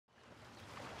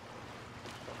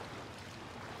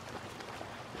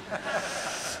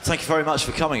Thank you very much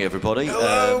for coming, everybody.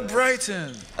 Hello,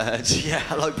 Brighton. Yeah,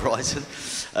 hello, Brighton.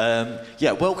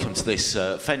 Yeah, welcome to this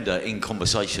Fender in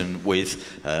Conversation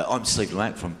with, I'm Steve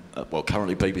Lamacq from, well,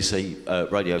 currently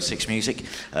BBC Radio 6 Music.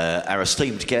 Our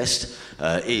esteemed guest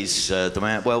is the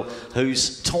man, well,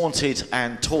 who's taunted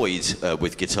and toyed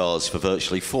with guitars for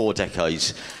virtually 4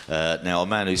 decades. Now, a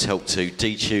man who's helped to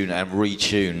detune and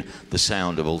retune the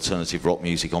sound of alternative rock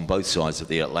music on both sides of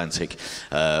the Atlantic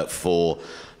for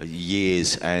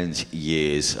years and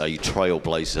years. A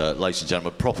trailblazer, ladies and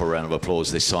gentlemen. Proper round of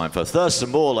applause this time for Thurston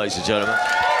Moore, ladies and gentlemen.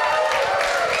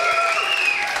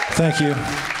 Thank you.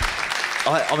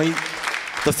 I mean,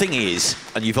 the thing is,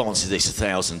 and you've answered this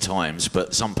 1,000 times,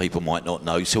 but some people might not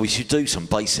know, so we should do some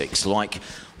basics, like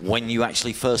when you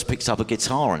actually first picked up a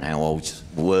guitar and how old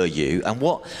were you, and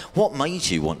what made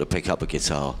you want to pick up a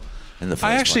guitar in the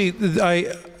first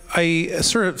place? I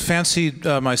sort of fancied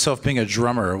myself being a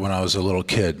drummer when I was a little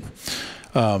kid.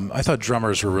 I thought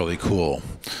drummers were really cool.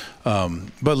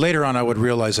 But later on I would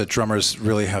realize that drummers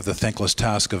really have the thankless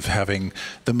task of having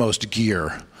the most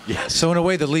gear. Yes. So in a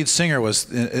way the lead singer was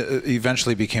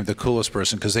eventually became the coolest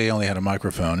person because they only had a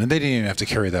microphone and they didn't even have to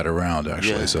carry that around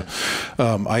actually. Yeah. So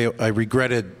I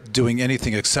regretted doing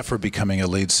anything except for becoming a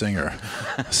lead singer.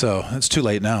 So it's too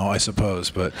late now, I suppose.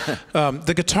 But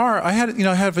the guitar, I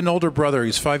have an older brother.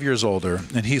 He's 5 years older,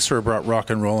 and he sort of brought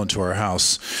rock and roll into our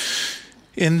house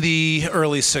in the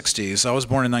early 60s. I was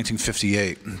born in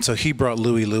 1958, so he brought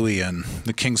Louie Louie in,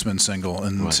 the Kingsman single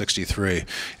in '63,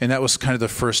 and that was kind of the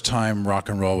first time rock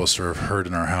and roll was sort of heard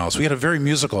in our house. We had a very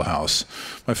musical house.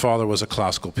 My father was a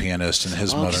classical pianist, and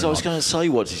his mother. So I was going to say,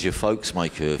 what did your folks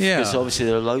make of? Yeah. Because obviously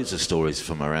there are loads of stories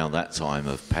from around that time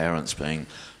of parents being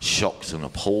shocked and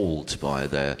appalled by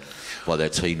their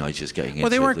teenagers getting into it. Well,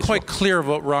 they weren't quite clear of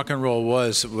what rock and roll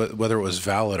was, whether it was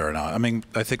valid or not. I mean,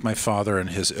 I think my father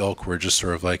and his ilk were just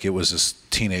sort of like, it was this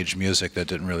teenage music that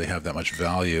didn't really have that much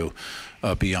value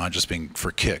beyond just being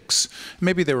for kicks.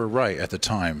 Maybe they were right at the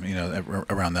time,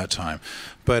 around that time.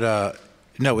 But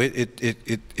no,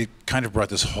 it kind of brought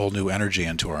this whole new energy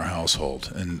into our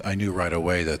household, and I knew right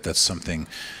away that that's something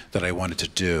that I wanted to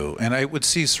do. And I would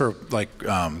see sort of like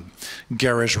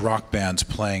garage rock bands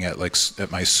playing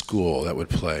at my school that would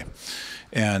play,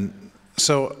 and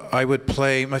so I would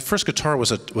play. My first guitar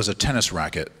was a tennis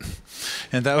racket,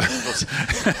 and that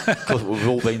was we've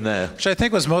all been there. Which I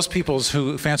think was most people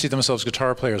who fancied themselves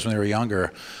guitar players when they were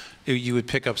younger. You would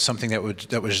pick up something that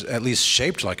was at least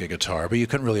shaped like a guitar, but you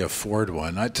couldn't really afford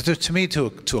one. To me,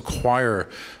 to acquire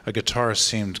a guitar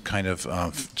seemed kind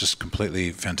of just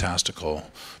completely fantastical.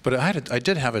 But I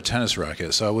did have a tennis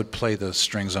racket, so I would play the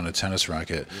strings on a tennis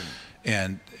racket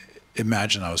and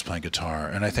imagine I was playing guitar.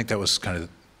 And I think that was kind of,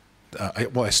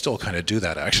 I still kind of do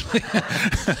that actually.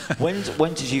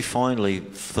 When did you finally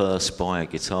first buy a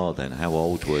guitar then? How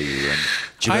old were you? And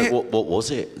do you know what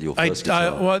was it, your first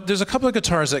guitar? Well, there's a couple of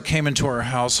guitars that came into our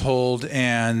household,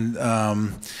 and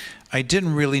I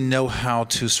didn't really know how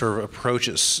to sort of approach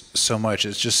it so much.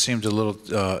 It just seemed a little,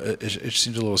 it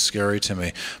seemed a little scary to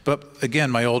me. But again,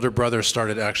 my older brother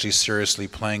started actually seriously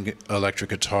playing electric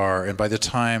guitar, and by the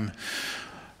time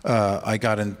I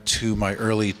got into my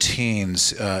early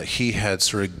teens, he had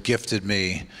sort of gifted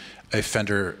me a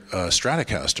Fender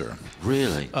Stratocaster.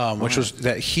 Really? Which was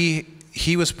that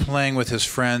he was playing with his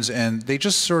friends, and they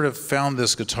just sort of found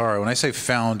this guitar. When I say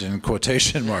found in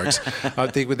quotation marks,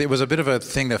 it was a bit of a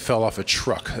thing that fell off a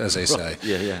truck, as they say.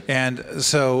 Yeah, yeah. And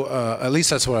so at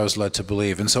least that's what I was led to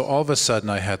believe. And so all of a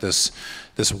sudden I had this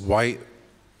white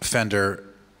Fender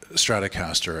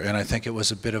Stratocaster, and I think it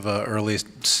was a bit of a early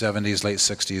 70s, late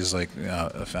 60s, like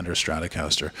a Fender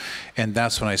Stratocaster, and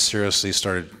that's when I seriously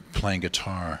started playing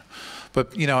guitar.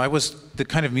 But the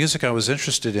kind of music I was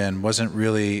interested in wasn't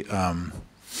really.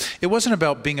 It wasn't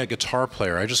about being a guitar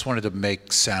player. I just wanted to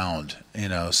make sound,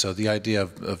 So the idea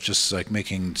of just like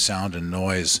making sound and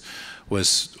noise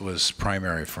was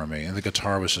primary for me, and the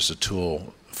guitar was just a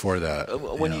tool for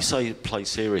that. When you say play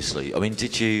seriously, I mean,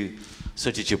 did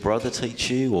your brother teach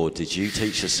you, or did you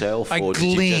teach yourself? I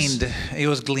gleaned. It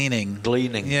was gleaning.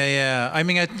 Gleaning. Yeah, yeah. I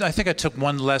mean, I think I took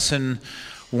one lesson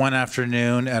one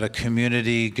afternoon at a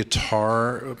community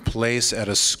guitar place at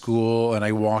a school, and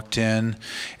I walked in,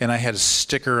 and I had a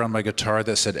sticker on my guitar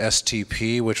that said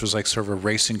STP, which was like sort of a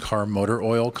racing car motor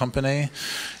oil company,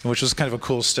 which was kind of a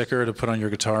cool sticker to put on your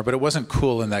guitar, but it wasn't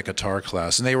cool in that guitar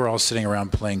class. And they were all sitting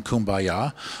around playing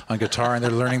Kumbaya on guitar, and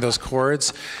they're learning those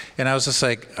chords, and I was just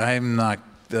like,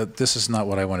 this is not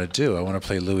what I want to do. I want to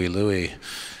play Louie Louie.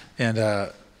 And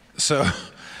so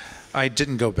I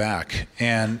didn't go back,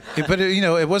 but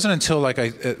it wasn't until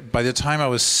by the time I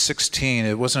was 16,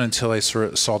 it wasn't until I sort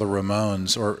of saw the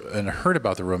Ramones and heard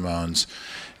about the Ramones,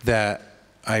 that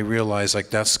I realized like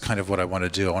that's kind of what I want to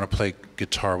do. I want to play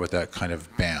guitar with that kind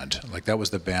of band. Like that was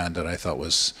the band that I thought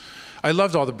was. I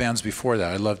loved all the bands before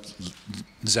that. I loved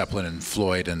Zeppelin and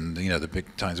Floyd and the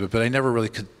big times, but I never really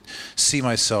could see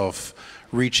myself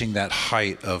reaching that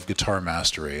height of guitar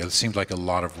mastery. It seemed like a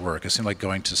lot of work. It seemed like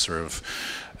going to sort of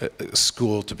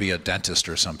school to be a dentist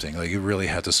or something. Like you really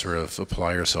had to sort of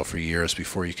apply yourself for years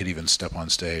before you could even step on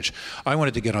stage. I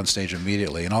wanted to get on stage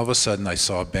immediately, and all of a sudden I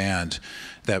saw a band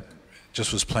that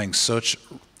just was playing such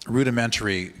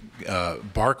rudimentary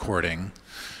bar chording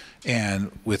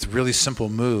and with really simple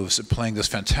moves, playing this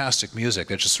fantastic music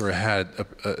that just sort of had,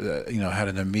 had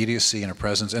an immediacy and a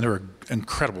presence, and there were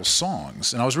incredible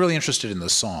songs. And I was really interested in the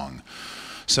song,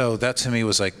 so that to me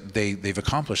was like they've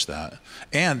accomplished that.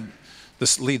 And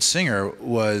this lead singer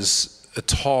was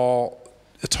tall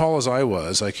as I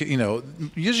was. Like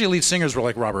usually lead singers were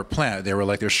like Robert Plant. They were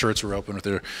like their shirts were open with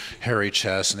their hairy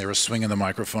chests, and they were swinging the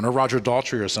microphone, or Roger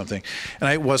Daltrey or something. And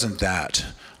I wasn't that.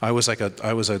 I was like a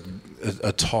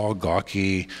tall,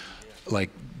 gawky, like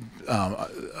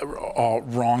all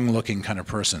wrong-looking kind of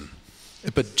person.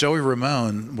 But Joey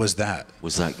Ramone was that.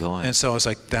 Was that guy? And so I was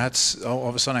like, all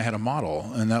of a sudden I had a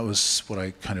model, and that was what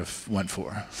I kind of went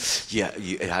for. Yeah,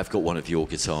 you have got one of your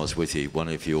guitars with you, one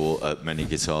of your many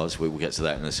guitars. We will get to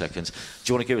that in a second. Do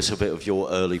you want to give us a bit of your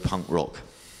early punk rock?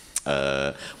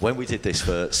 When we did this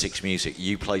for Six Music,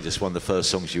 you played us one of the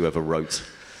first songs you ever wrote.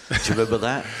 Do you remember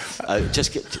that?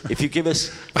 If you give us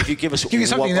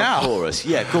one chorus.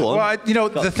 Yeah, go on. Well,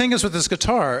 the thing is with this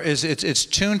guitar is it's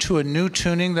tuned to a new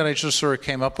tuning that I just sort of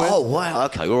came up with. Oh wow!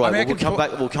 Okay, all right.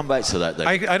 We'll come back to that then.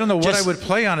 I don't know what I would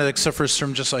play on it except for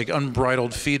some just like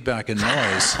unbridled feedback and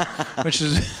noise, which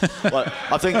is. Well,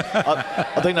 I think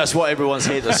that's what everyone's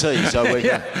here to see. So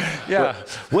yeah.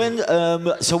 When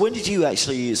did you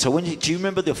actually? Do you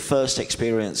remember the first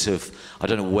experience of? I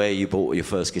don't know where you bought your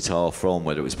first guitar from,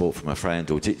 whether it was bought from a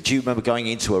friend, or do you remember going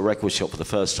into a record shop for the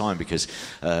first time because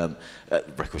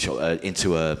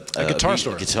into a guitar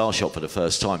store, guitar shop for the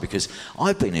first time? Because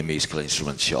I've been in musical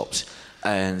instrument shops,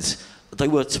 and they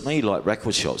were to me like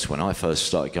record shops when I first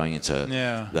started going into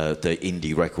the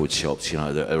indie record shops,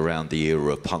 around the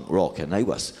era of punk rock, and they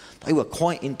were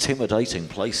quite intimidating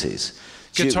places.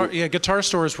 Guitar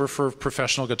stores were for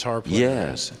professional guitar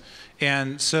players. Yeah.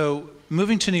 And so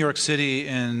moving to New York City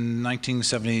in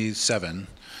 1977,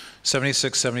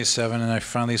 76, 77, and I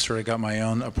finally sort of got my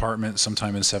own apartment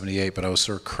sometime in 78, but I was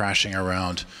sort of crashing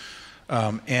around.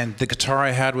 And the guitar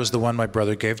I had was the one my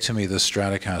brother gave to me, the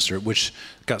Stratocaster, which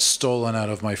got stolen out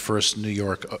of my first New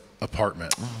York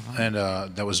apartment. Oh, wow. And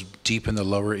that was deep in the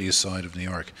Lower East Side of New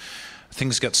York.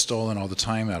 Things get stolen all the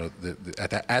time out of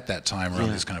at that time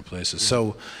around these kind of places.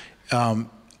 So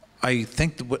I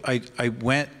think I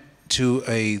went to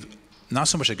not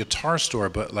so much a guitar store,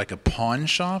 but like a pawn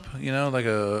shop, like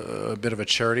a bit of a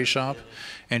charity shop,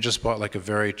 and just bought like a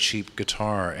very cheap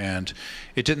guitar. And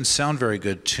it didn't sound very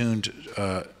good tuned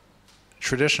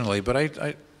traditionally, but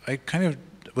I kind of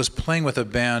was playing with a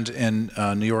band in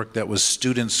New York that was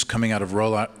students coming out of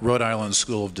Rhode Island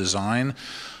School of Design.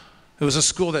 It was a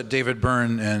school that David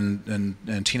Byrne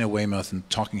and Tina Weymouth and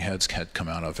Talking Heads had come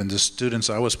out of, and the students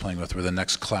I was playing with were the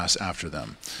next class after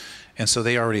them. And so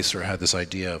they already sort of had this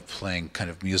idea of playing kind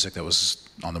of music that was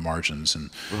on the margins,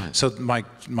 and so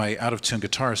my out-of-tune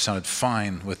guitar sounded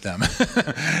fine with them,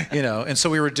 And so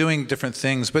we were doing different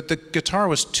things, but the guitar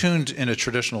was tuned in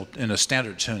a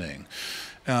standard tuning,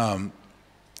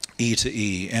 E to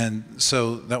E, and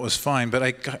so that was fine. But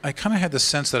I kind of had the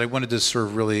sense that I wanted to sort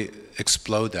of really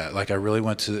explode that, like I really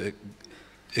wanted to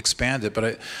expand it,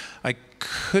 but I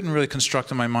couldn't really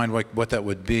construct in my mind what that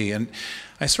would be. And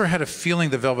I sort of had a feeling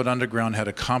the Velvet Underground had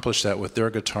accomplished that with their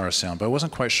guitar sound, but I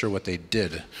wasn't quite sure what they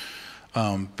did.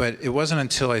 But it wasn't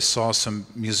until I saw some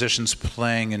musicians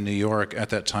playing in New York at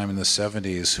that time in the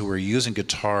 70s who were using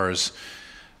guitars,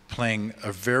 playing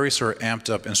a very sort of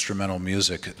amped up instrumental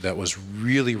music that was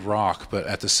really rock, but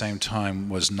at the same time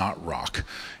was not rock.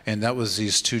 And that was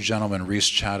these two gentlemen, Rhys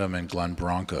Chatham and Glenn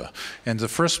Branca. And the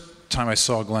first time I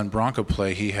saw Glenn Branca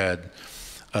play, he had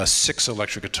 6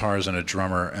 electric guitars and a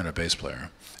drummer and a bass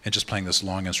player, and just playing this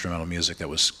long instrumental music that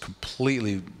was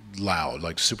completely loud,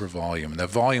 like super volume. And that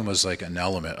volume was like an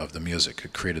element of the music.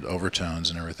 It created overtones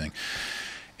and everything.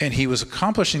 And he was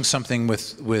accomplishing something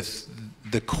with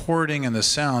the chording and the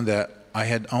sound that I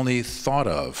had only thought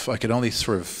of. I could only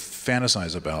sort of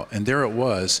fantasize about. And there it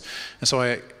was. And so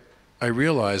I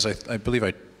realized, I believe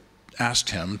I asked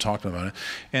him, talked about it,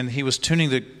 and he was tuning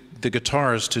the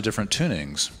guitars to different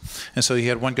tunings. And so he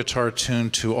had one guitar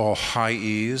tuned to all high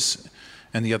E's,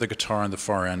 and the other guitar on the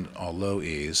far end, all low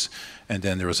E's. And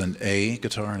then there was an A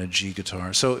guitar and a G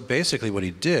guitar. So basically what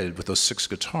he did with those 6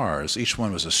 guitars, each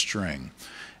one was a string.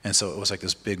 And so it was like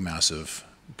this big, massive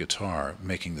guitar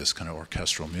making this kind of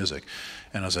orchestral music.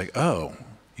 And I was like, oh,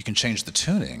 you can change the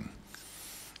tuning.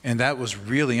 And that was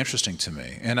really interesting to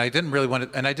me. And I didn't really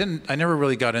want to, and I never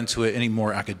really got into it any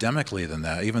more academically than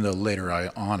that, even though later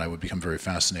on I would become very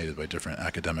fascinated by different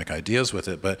academic ideas with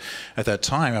it. But at that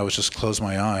time, I would just close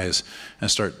my eyes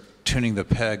and start tuning the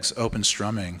pegs, open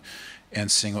strumming, and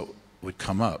seeing what would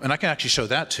come up. And I can actually show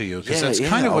that to you, because that's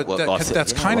kind of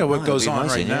what goes on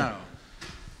right now.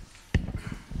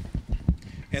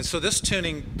 And so this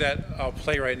tuning that I'll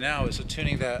play right now is a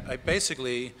tuning that I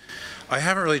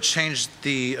haven't really changed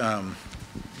the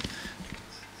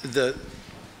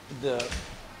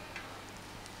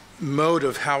mode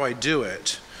of how I do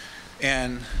it.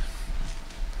 And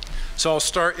so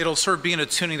it'll sort of be in a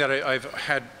tuning that I've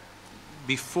had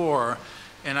before,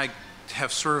 and I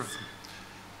have sort of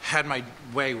had my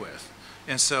way with.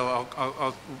 And so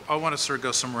I'll want to sort of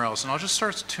go somewhere else. And I'll just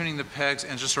start tuning the pegs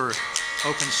and just sort of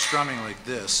open strumming like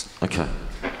this. Okay.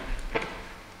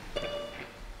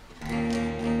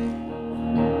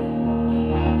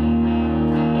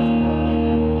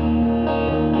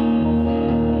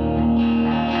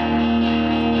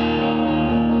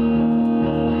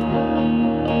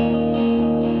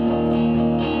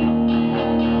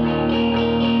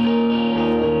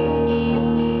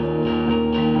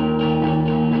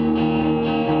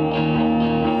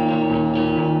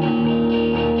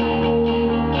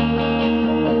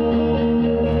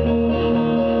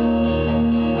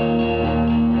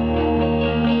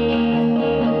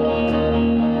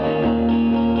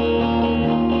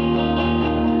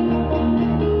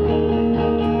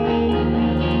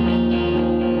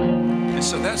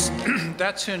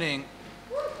 That tuning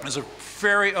is a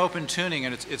very open tuning,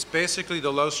 and it's basically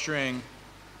the low string.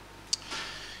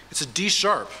 It's a D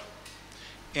sharp,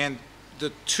 and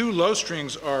the 2 low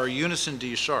strings are unison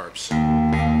D sharps.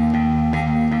 And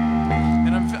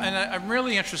I'm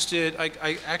really interested.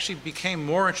 I actually became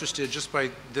more interested just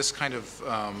by this kind of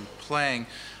playing.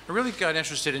 I really got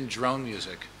interested in drone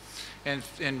music, and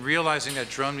realizing that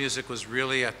drone music was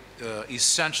really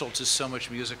essential to so much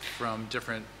music from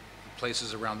different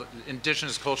places around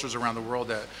indigenous cultures around the world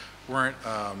that weren't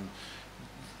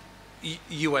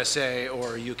USA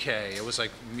or UK. It was like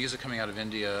music coming out of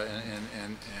India,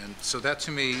 and so that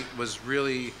to me was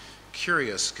really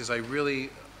curious, because I was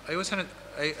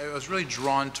really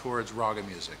drawn towards raga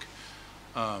music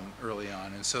early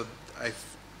on, and so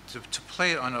to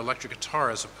play it on an electric guitar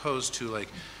as opposed to like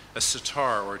a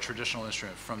sitar or a traditional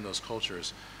instrument from those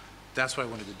cultures. That's what I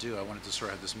wanted to do. I wanted to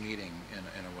sort of have this meeting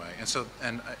in a way. And so,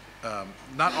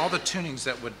 not all the tunings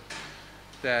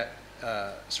that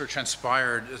sort of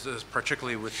transpired,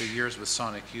 particularly with the years with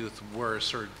Sonic Youth, were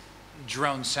sort of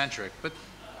drone-centric, but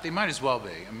they might as well be.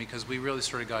 I mean, because we really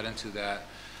sort of got into that,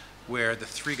 where the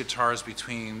 3 guitars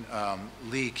between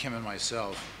Lee, Kim, and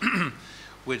myself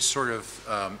would sort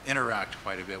of interact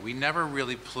quite a bit. We never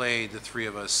really played, the 3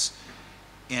 of us,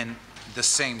 in the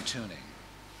same tuning.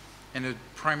 And it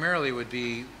primarily would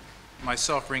be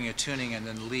myself bringing a tuning and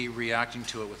then Lee reacting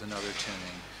to it with another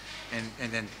tuning,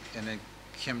 and then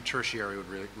Kim tertiary would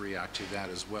react to that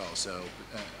as well. So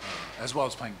as well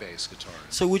as playing bass guitar.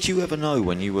 So would you ever know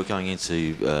when you were going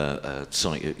into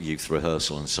Sonic Youth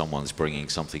rehearsal and someone's bringing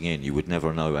something in, you would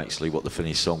never know actually what the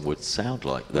finished song would sound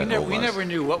like? We never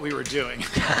knew what we were doing.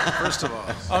 First of all,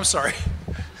 I'm sorry.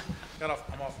 I'm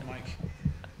off the mic.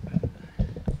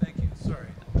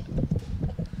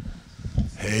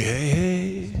 Hey, hey,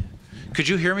 hey. Could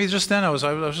you hear me just then? I was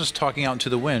just talking out into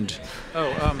the wind.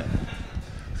 Oh,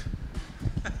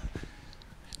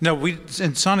 no,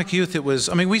 in Sonic Youth it was,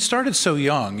 I mean, we started so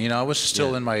young, you know, I was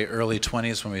still in my early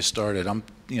 20s when we started. I'm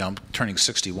turning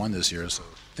 61 this year, so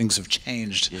things have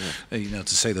changed, you know,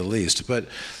 to say the least. But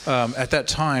at that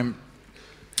time,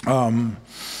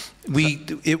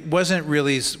 it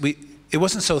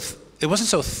wasn't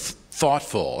so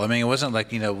thoughtful. I mean, it wasn't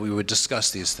like, you know, we would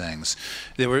discuss these things.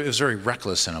 It was very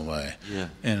reckless in a way,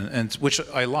 and which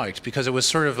I liked, because it was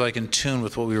sort of like in tune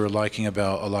with what we were liking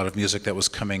about a lot of music that was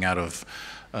coming out of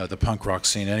the punk rock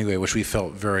scene anyway, which we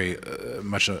felt very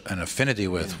much an affinity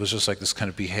with. Was just like this kind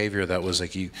of behavior that was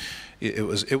like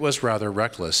it was rather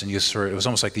reckless, and it was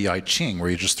almost like the I Ching, where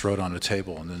you just throw it on the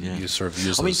table and then you sort of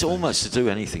use. I mean, it's almost to do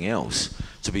anything else,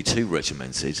 to be too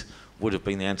regimented, would have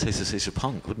been the antithesis of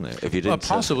punk, wouldn't it? If you didn't.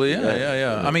 Possibly,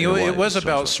 yeah. I mean, it was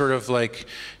about sort of like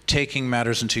taking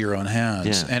matters into your own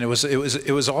hands, and it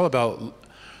was all about.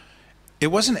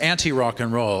 It wasn't anti-rock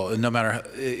and roll, no matter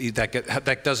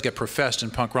that does get professed in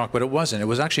punk rock, but it wasn't. It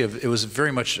was actually it was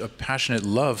very much a passionate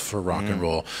love for rock and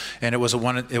roll, and it was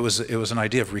an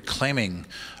idea of reclaiming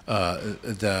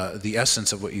the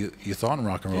essence of what you thought in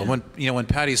rock and roll. When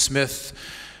Patti Smith,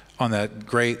 on that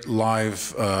great live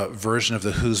version of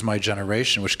the Who's My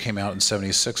Generation, which came out in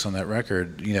 '76 on that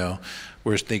record,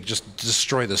 where they just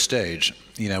destroy the stage,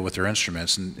 with their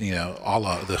instruments, and a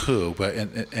la the Who. But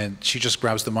and she just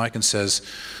grabs the mic and says,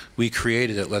 "We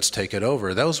created it. Let's take it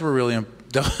over." That was a really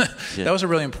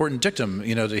important dictum,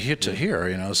 to hear.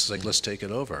 It's like, let's take it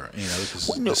over.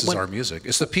 Because this is our music.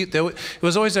 It's it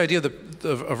was always the idea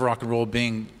of rock and roll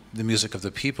being the music of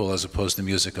the people, as opposed to the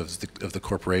music of the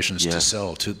corporations to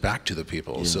sell back to the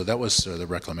people. Yeah. So that was the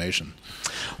reclamation.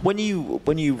 When you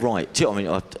write, I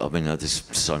mean, there's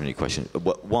so many questions.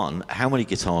 One, how many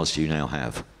guitars do you now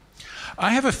have?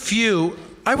 I have a few.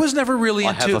 I was never really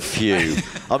into. I have a few.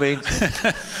 I mean,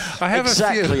 I have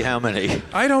exactly a few. How many?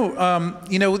 I don't.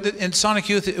 In Sonic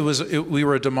Youth, we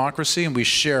were a democracy, and we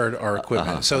shared our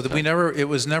equipment. So that it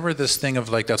was never this thing of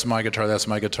like, that's my guitar, that's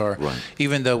my guitar. Right.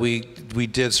 Even though we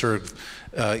did sort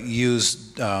of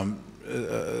use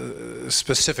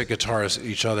specific guitars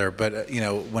each other, but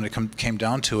when it came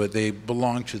down to it, they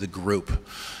belonged to the group,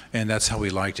 and that's how we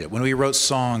liked it. When we wrote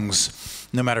songs,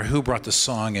 no matter who brought the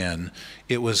song in,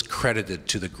 it was credited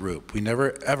to the group. We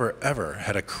never, ever, ever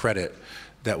had a credit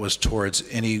that was towards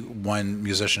any one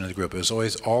musician in the group. It was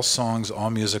always all songs, all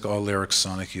music, all lyrics,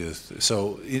 Sonic Youth.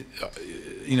 So,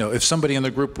 if somebody in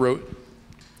the group wrote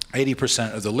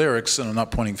 80% of the lyrics, and I'm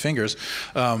not pointing fingers,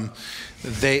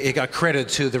 it got credited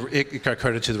to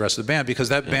the rest of the band, because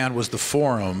that band was the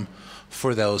forum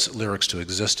for those lyrics to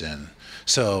exist in.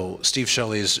 So Steve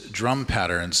Shelley's drum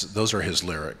patterns, those are his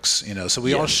lyrics, So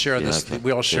we all share this. Okay.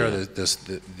 We all share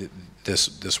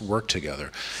this work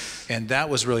together, and that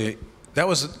was a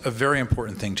very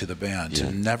important thing to the band,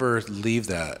 to never leave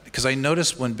that. Because I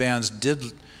noticed when bands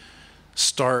did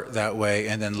start that way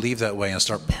and then leave that way and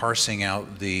start parsing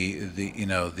out the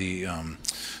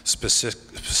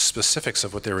specifics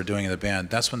of what they were doing in the band,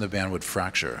 that's when the band would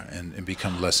fracture and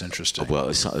become less interesting. Well,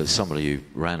 as somebody who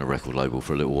ran a record label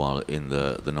for a little while in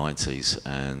the 90s,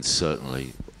 and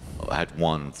certainly had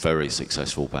one very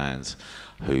successful band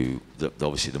who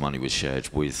obviously the money was shared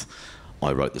with.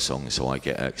 I wrote the song, so I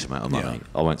get X amount of money.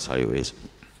 I won't say who it is.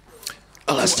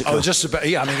 Just about,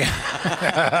 I mean.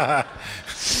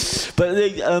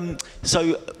 But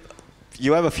so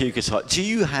you have a few guitars. Do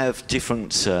you have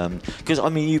different? Because I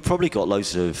mean, you've probably got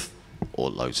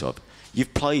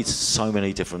You've played so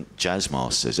many different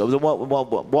Jazzmasters.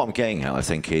 What I'm getting at, I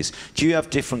think, is, do you have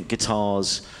different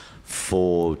guitars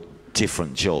for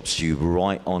different jobs? Do you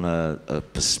write on a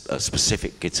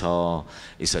specific guitar?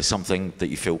 Is there something that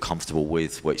you feel comfortable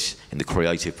with, which in the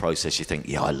creative process you think,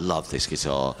 yeah, I love this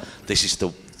guitar. This is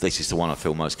the one I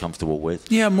feel most comfortable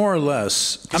with? Yeah, more or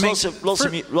less. I mean,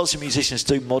 lots of musicians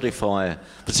do modify,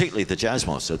 particularly the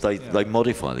Jazzmaster. They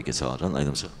modify the guitar, don't they,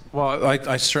 themselves? Well,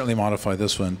 I certainly modify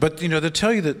this one. But to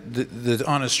tell you the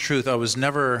honest truth, I was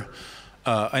never,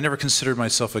 I never considered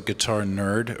myself a guitar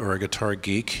nerd or a guitar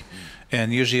geek.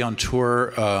 And usually on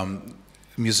tour,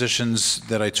 musicians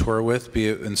that I tour with, be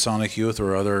it in Sonic Youth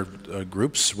or other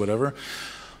groups, whatever,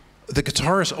 the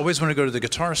guitarists always want to go to the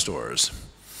guitar stores.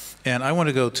 And I want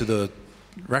to go to the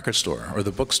record store or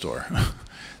the bookstore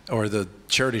or the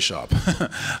charity shop.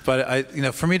 But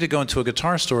for me to go into a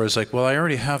guitar store is like, well, I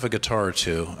already have a guitar or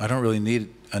two. I don't really need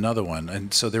another one.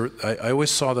 And so I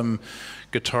always saw them,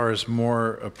 guitars,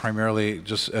 more primarily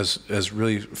just as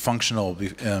really functional,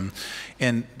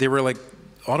 and they were like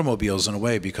automobiles in a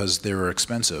way, because they were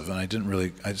expensive, and I didn't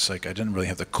really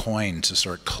have the coin to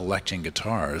start collecting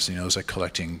guitars. It was like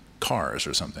collecting cars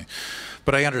or something.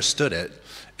 But I understood it,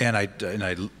 and I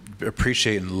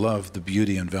appreciate and love the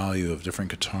beauty and value of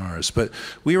different guitars. But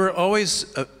we were always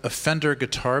a Fender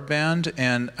guitar band,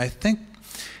 and I think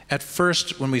at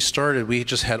first, when we started, we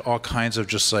just had all kinds of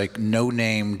just like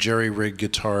no-name jerry-rigged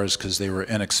guitars because they were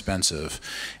inexpensive.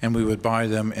 And we would buy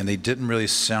them, and they didn't really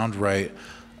sound right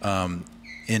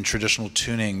in traditional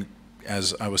tuning,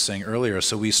 as I was saying earlier.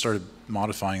 So we started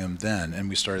modifying them then, and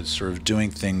we started sort of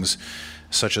doing things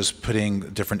such as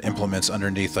putting different implements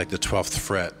underneath like the 12th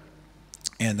fret,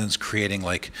 and then creating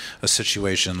like a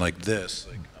situation like this.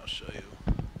 Like, I'll show you.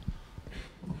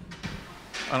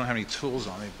 I don't have any tools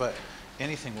on me, but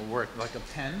anything will work, like a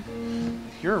pen.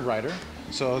 You're a writer,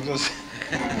 so I'll just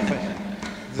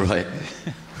right.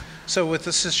 So with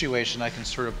this situation, I can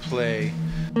sort of play,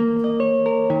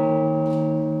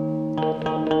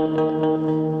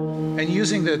 and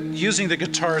using the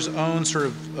guitar's own sort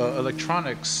of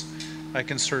electronics, I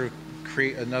can sort of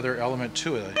create another element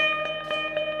to it.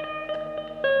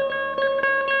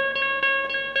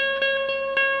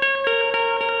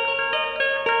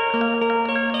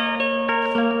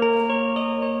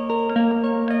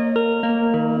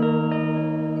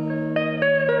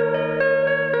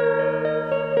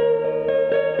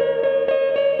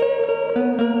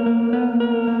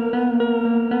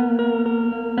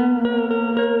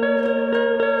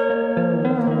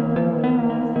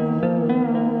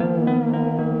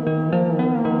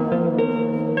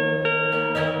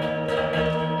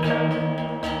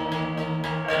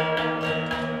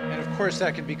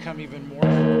 That can become even more.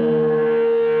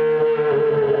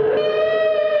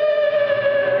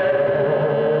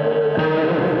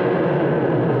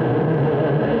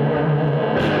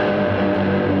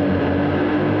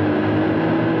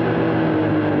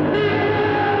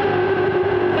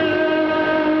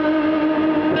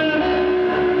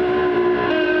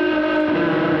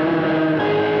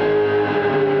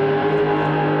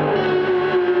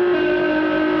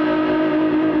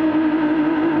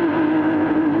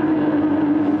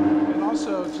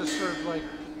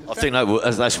 I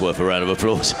think that's worth a round of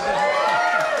applause. And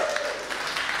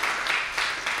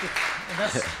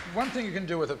that's one thing you can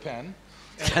do with a pen.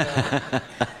 And,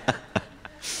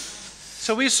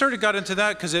 so we sort of got into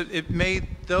that because it made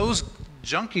those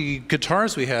junky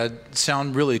guitars we had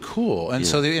sound really cool. And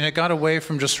so and it got away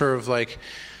from just sort of like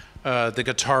the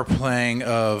guitar playing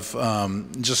of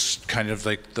just kind of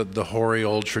like the hoary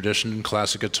old tradition,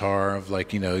 classic guitar of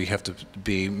like, you know, you have to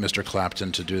be Mr.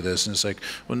 Clapton to do this, and it's like,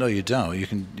 well, no, you don't. You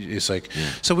can. It's like,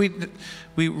 so we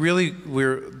really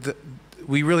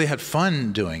had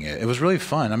fun doing it. It was really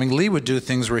fun. I mean, Lee would do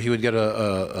things where he would get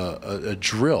a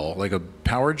drill, like a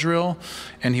power drill,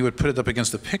 and he would put it up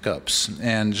against the pickups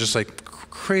and just like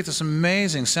create this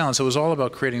amazing sound. So it was all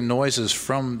about creating noises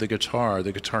from the guitar.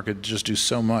 The guitar could just do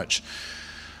so much.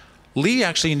 Lee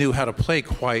actually knew how to play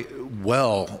quite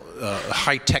well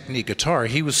high technique guitar.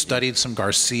 He was studied some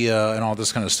Garcia and all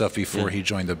this kind of stuff before he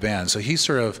joined the band. So he's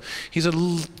a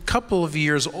couple of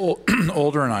years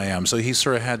older than I am. So he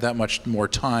sort of had that much more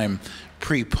time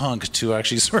pre-punk to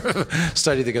actually sort of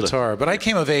study the guitar. But I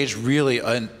came of age really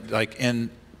in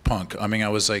punk. I mean, I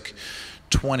was like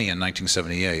 20 in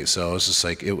 1978, so I was just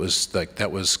like, it was like,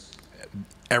 that was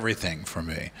everything for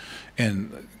me.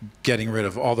 And getting rid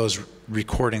of all those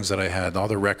recordings that I had, all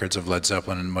the records of Led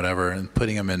Zeppelin and whatever, and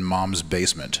putting them in Mom's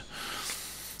basement.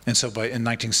 And so in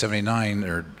 1979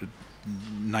 or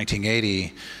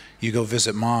 1980, you go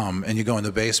visit Mom and you go in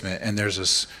the basement and there's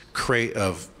this crate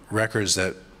of records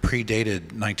that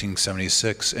predated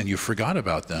 1976 and you forgot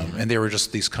about them. And they were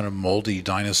just these kind of moldy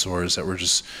dinosaurs that were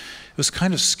just, it was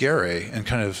kind of scary and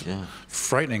kind of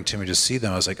frightening to me to see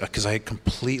them. I was like, because I had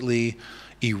completely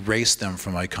erased them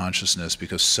from my consciousness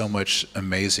because so much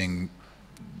amazing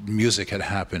music had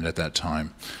happened at that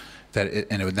time.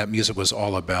 That music was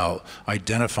all about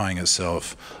identifying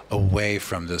itself away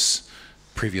from this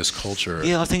previous culture.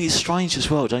 Yeah, I think it's strange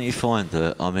as well, don't you find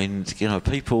that? I mean, you know,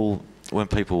 when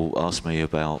people ask me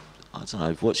about, I don't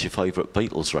know, what's your favourite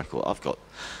Beatles record?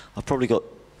 I've probably got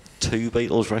 2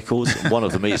 Beatles records. One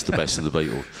of them is the best of the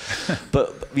Beatles.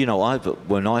 But, you know,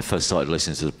 when I first started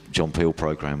listening to the John Peel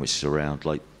programme, which is around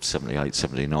like 78,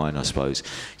 79, I suppose,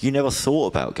 you never thought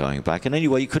about going back. And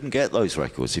anyway, you couldn't get those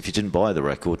records. If you didn't buy the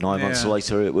record, 9 months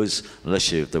later, it was,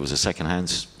 unless there was a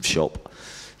second-hand shop,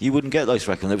 you wouldn't get those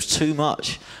records. There was too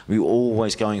much. We were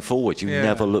always going forward. You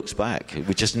never looked back.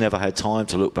 We just never had time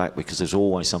to look back because there's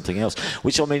always something else.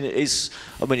 Which it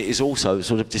is also a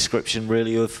sort of description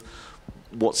really of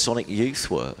what Sonic Youth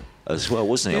were as well,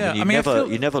 wasn't it? Yeah,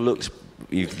 you've never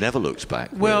looked back.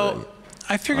 Well, really.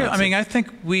 I figured. I mean, I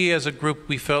think we as a group,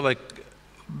 we felt like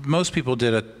most people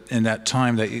did it in that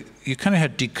time, that you kind of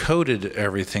had decoded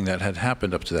everything that had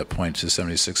happened up to that point, to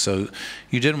 '76. So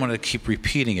you didn't want to keep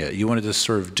repeating it. You wanted to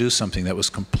sort of do something that was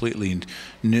completely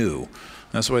new.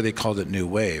 That's why they called it New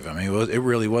Wave. I mean, it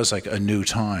really was like a new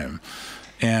time,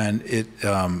 and it.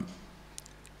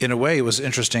 In a way, it was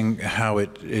interesting how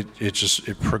it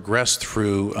progressed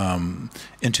through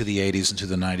into the '80s, into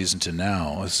the '90s, into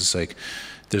now. It's just like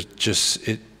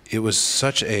it was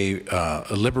such a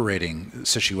liberating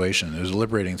situation. It was a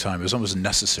liberating time. It was almost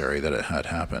necessary that it had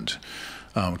happened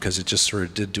because it just sort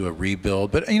of did do a rebuild.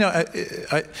 But you know,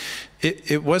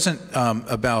 it wasn't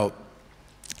about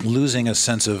losing a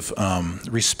sense of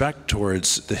respect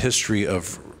towards the history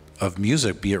of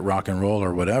music, be it rock and roll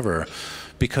or whatever.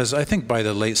 Because I think by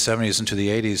the late '70s into the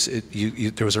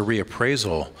 '80s, there was a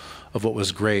reappraisal of what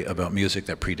was great about music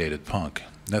that predated punk.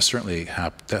 That certainly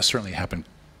happened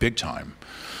big time.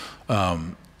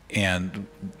 And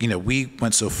you know, we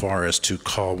went so far as to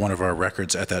call one of our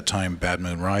records at that time "Bad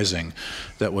Moon Rising,"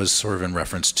 that was sort of in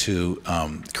reference to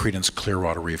Creedence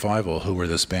Clearwater Revival, who were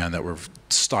this band that were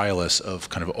stylists of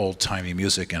kind of old-timey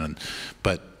music,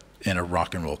 but in a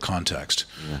rock and roll context.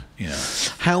 Yeah. You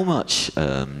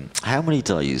know, how many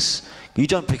days? You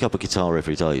don't pick up a guitar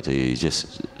every day, do you?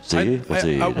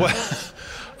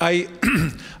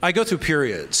 I go through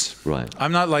periods. Right.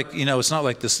 I'm not like, you know, it's not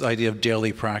like this idea of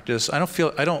daily practice. I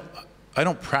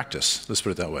don't practice. Let's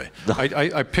put it that way.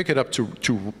 I pick it up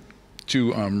to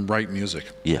write music.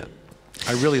 Yeah.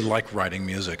 I really like writing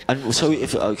music. And so,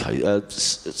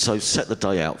 so set the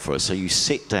day out for us. So you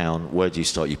sit down. Where do you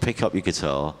start? You pick up your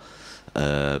guitar.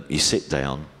 You sit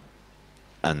down,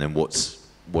 and then what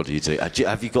do you do?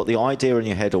 Have you got the idea in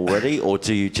your head already, or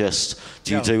do you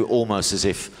do almost as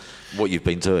if what you've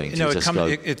been doing? No,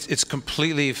 it's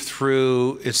completely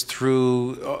through.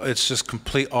 It's just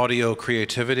complete audio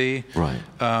creativity. Right.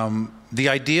 The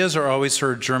ideas are always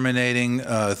sort of germinating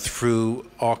through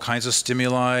all kinds of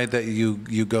stimuli that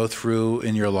you go through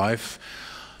in your life,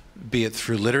 be it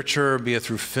through literature, be it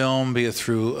through film, be it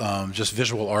through just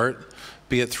visual art,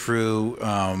 be it through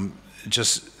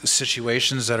just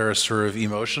situations that are sort of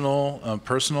emotional,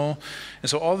 personal. And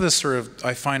so all this sort of,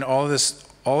 I find all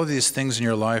of these things in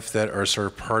your life that are sort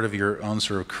of part of your own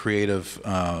sort of creative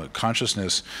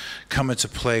consciousness come into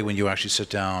play when you actually sit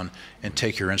down and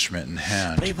take your instrument in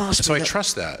hand. So I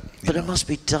trust that. But it must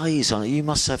be days on it. You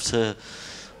must have to,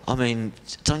 I mean,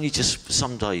 don't you just,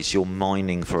 some days you're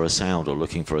mining for a sound or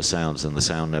looking for a sound and the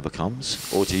sound never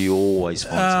comes? Or do you always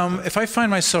find something? If I find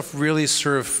myself really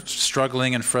sort of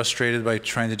struggling and frustrated by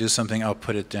trying to do something, I'll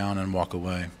put it down and walk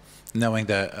away, knowing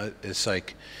that it's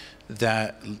like,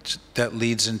 that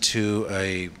leads into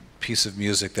a piece of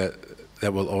music that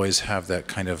will always have that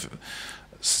kind of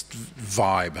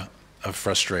vibe of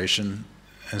frustration,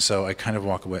 and so I kind of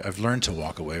walk away. I've learned to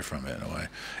walk away from it in a way.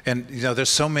 And you know, there's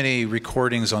so many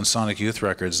recordings on Sonic Youth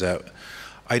Records that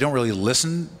I don't really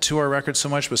listen to our records so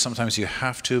much, but sometimes you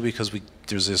have to, because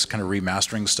there's this kind of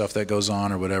remastering stuff that goes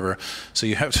on or whatever, so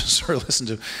you have to sort of listen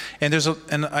to.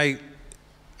 And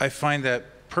I find that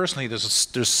personally there's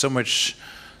so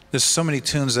many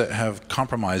tunes that have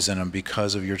compromise in them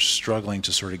because of your struggling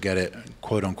to sort of get it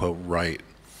quote unquote right,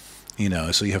 you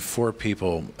know. So you have 4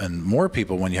 people and more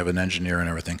people when you have an engineer and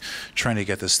everything trying to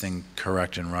get this thing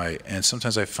correct and right. And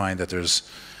sometimes I find that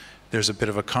there's a bit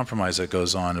of a compromise that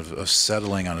goes on of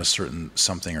settling on a certain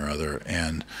something or other,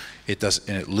 and it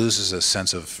loses a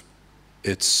sense of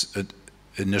its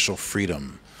initial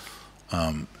freedom.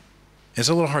 It's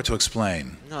a little hard to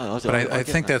explain, but I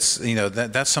think that's, you know,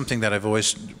 that's something that I've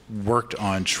always worked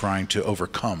on trying to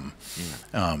overcome,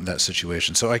 that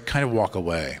situation. So I kind of walk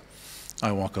away.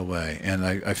 I walk away, and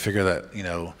I figure that, you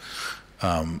know,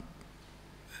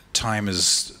 time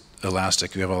is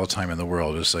elastic. We have all the time in the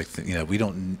world. It's like, you know, we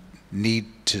don't need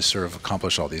to sort of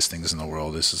accomplish all these things in the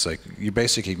world. This is like, you're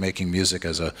basically making music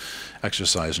as a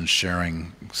exercise and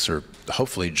sharing sort of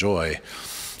hopefully joy,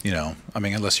 you know. I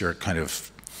mean, unless you're kind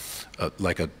of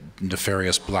like a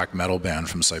nefarious black metal band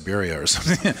from Siberia or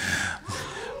something.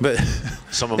 But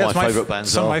some of my favorite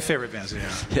bands. Some of my favorite bands,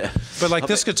 yeah. But like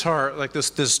this guitar, like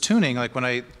this tuning, like when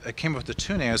I came up with the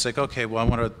tuning, I was like, okay, well, I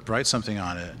want to write something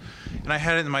on it. And I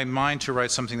had it in my mind to write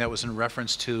something that was in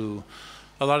reference to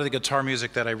a lot of the guitar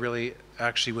music that I really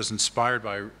actually was inspired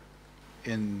by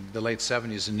in the late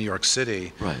 70s in New York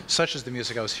City, right, such as the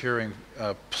music I was hearing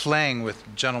playing with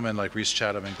gentlemen like Rhys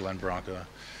Chatham and Glenn Branca.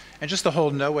 And just the whole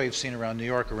no-wave scene around New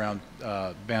York, around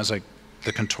bands like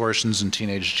the Contortions and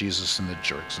Teenage Jesus and the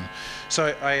Jerks. And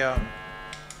so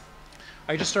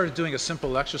I just started doing a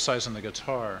simple exercise on the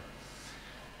guitar.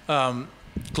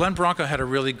 Glenn Branca had a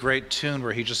really great tune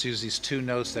where he just used these 2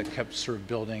 notes that kept sort of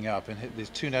building up, and these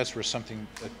 2 notes were something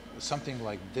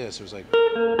like this. It was like.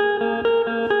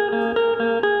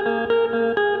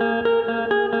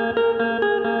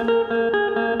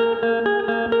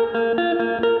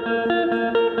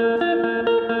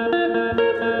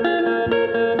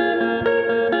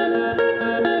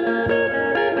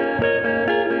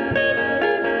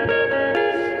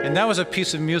 And that was a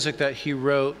piece of music that he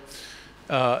wrote.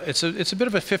 It's a bit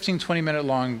of a 15-20 minute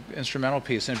long instrumental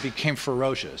piece, and it became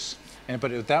ferocious.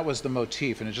 But that was the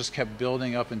motif, and it just kept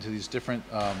building up into these different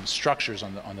structures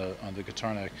on the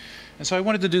guitar neck. And so I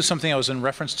wanted to do something that was in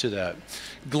reference to that.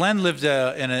 Glenn lived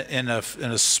in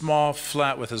a small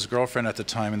flat with his girlfriend at the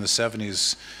time in the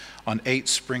 70s on 8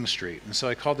 Spring Street. And so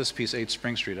I called this piece 8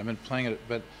 Spring Street. I've been playing it,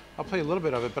 but I'll play a little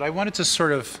bit of it. But I wanted to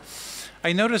sort of,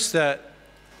 I noticed that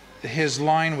his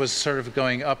line was sort of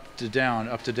going up to down,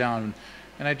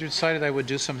 and I decided I would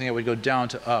do something that would go down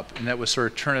to up, and that would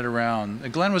sort of turn it around.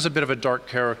 And Glenn was a bit of a dark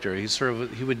character.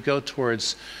 He would go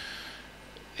towards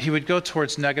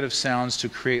negative sounds to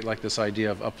create like this idea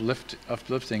of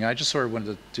uplifting. I just sort of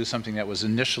wanted to do something that was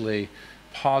initially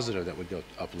positive that would go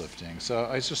uplifting. So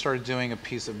I just started doing a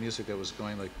piece of music that was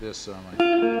going like this. So I'm like,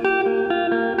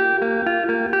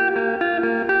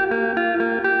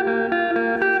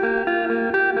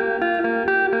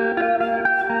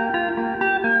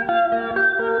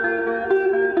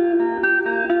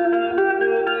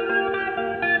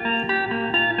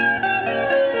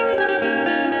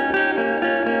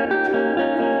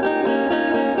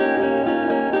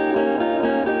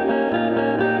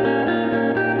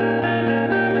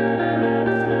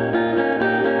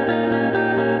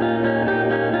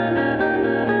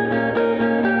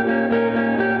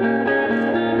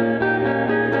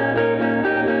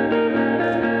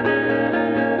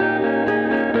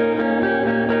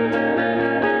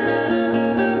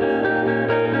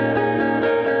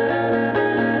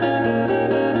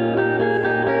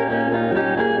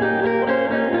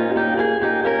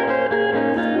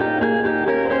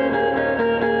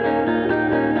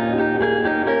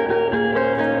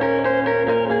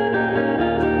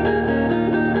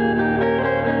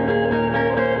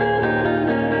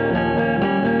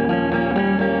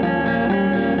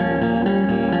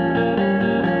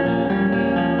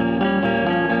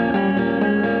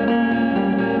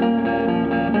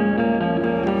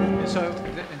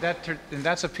 and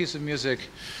that's a piece of music.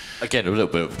 Again, a little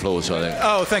bit of applause, I think.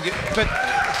 Oh, thank you. But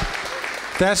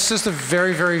that's just a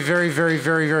very, very, very, very,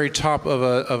 very, very top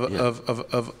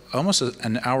of almost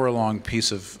an hour-long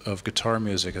piece of guitar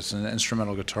music. It's an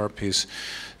instrumental guitar piece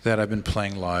that I've been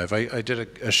playing live. I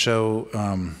did a show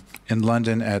in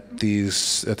London at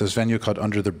this venue called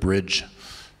Under the Bridge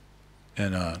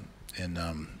in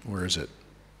where is it?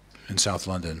 In South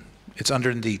London. It's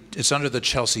under the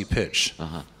Chelsea pitch.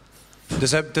 Uh-huh.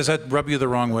 Does that rub you the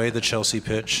wrong way, the Chelsea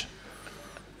pitch?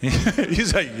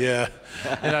 He's like, yeah.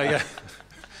 You know,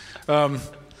 yeah.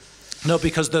 No,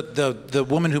 because the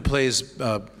woman who plays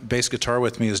bass guitar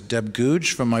with me is Deb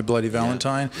Googe from My Bloody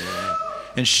Valentine, yeah.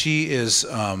 And she is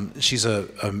she's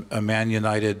a Man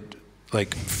United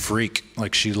like freak.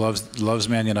 Like she loves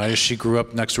Man United. She grew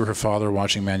up next to her father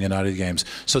watching Man United games.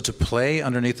 So to play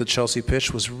underneath the Chelsea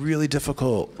pitch was really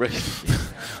difficult. Really?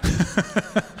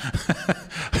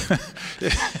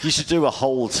 You should do a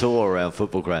whole tour around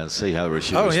football grounds, see how she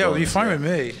responds. Oh yeah, well, you're fine with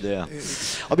me. Yeah,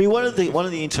 I mean one of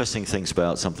the interesting things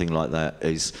about something like that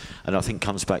is, and I think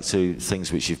comes back to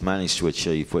things which you've managed to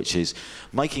achieve, which is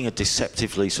making a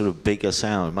deceptively sort of bigger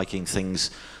sound, making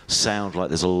things sound like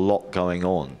there's a lot going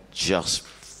on just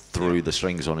through the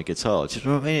strings on a guitar. Do you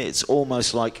know what I mean? It's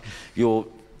almost like you're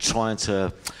trying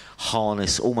to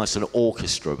harness almost an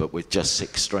orchestra, but with just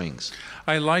 6 strings.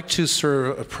 I like to sort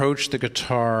of approach the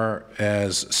guitar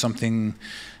as something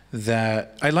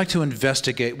that I like to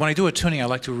investigate. When I do a tuning, I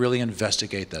like to really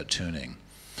investigate that tuning.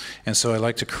 And so I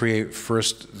like to create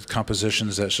first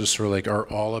compositions that just sort of like are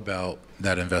all about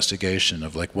that investigation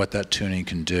of like what that tuning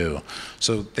can do.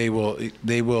 So they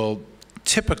will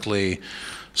typically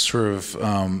sort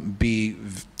of be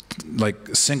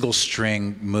like single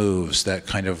string moves that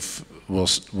kind of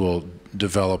will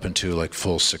develop into like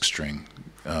full 6-string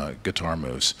guitar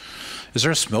moves. Is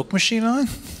there a smoke machine on?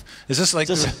 Is this like,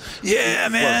 yeah,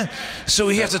 man. So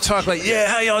we have to talk like, yeah,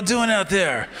 how y'all doing out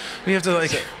there? We have to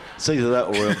like. It's either that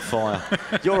or we're on fire.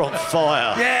 You're on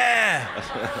fire. Yeah.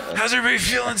 How's everybody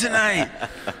feeling tonight?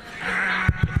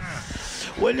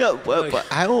 Well,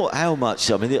 how much?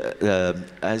 I mean,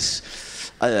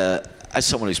 as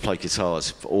someone who's played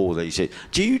guitars for all these years,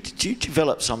 do you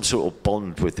develop some sort of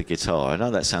bond with the guitar? I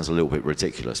know that sounds a little bit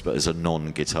ridiculous, but as a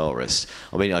non-guitarist,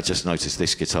 I mean, I just noticed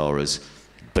this guitar has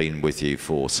been with you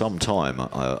for some time,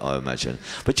 I imagine.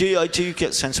 But do you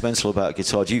get sentimental about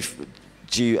guitar? Do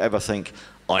you ever think,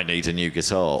 I need a new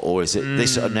guitar, or is it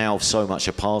this now so much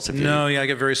a part of you? No, yeah, I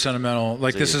get very sentimental.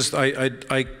 Like this is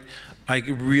I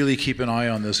really keep an eye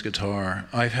on this guitar.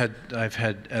 I've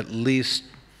had at least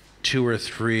 2 or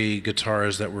 3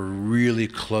 guitars that were really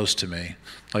close to me,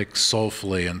 like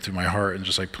soulfully and through my heart, and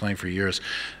just like playing for years,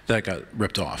 that got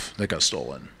ripped off, that got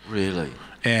stolen. Really?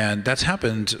 And that's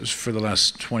happened for the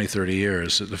last 20, 30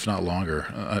 years, if not longer.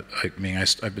 I mean,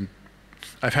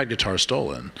 I've had guitars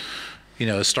stolen. You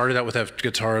know, it started out with that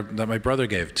guitar that my brother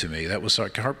gave to me. That was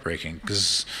like heartbreaking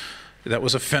because that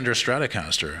was a Fender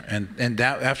Stratocaster, and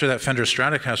that after that Fender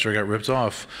Stratocaster got ripped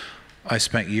off, I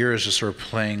spent years just sort of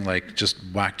playing like just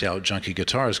whacked out junky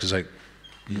guitars because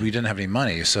we didn't have any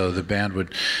money, so the band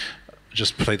would.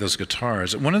 just play those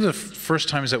guitars. One of the first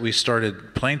times that we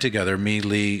started playing together, me,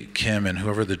 Lee, Kim, and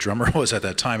whoever the drummer was at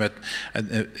that time,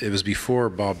 it was before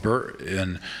Bob Burt,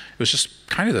 and it was just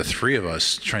kind of the three of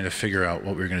us trying to figure out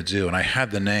what we were going to do, and I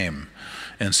had the name.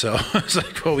 And so I was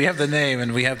like, well, we have the name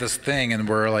and we have this thing, and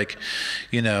we're like,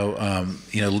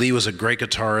 Lee was a great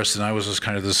guitarist, and I was just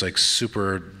kind of this like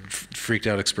super freaked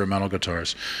out experimental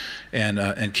guitarist.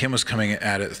 And Kim was coming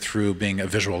at it through being a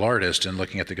visual artist and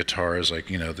looking at the guitars, like,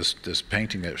 this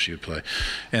painting that she would play.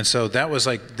 And so that was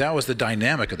the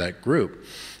dynamic of that group.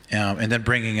 And then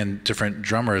bringing in different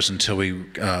drummers until we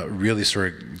really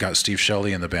sort of got Steve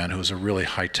Shelley in the band, who was a really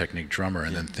high technique drummer,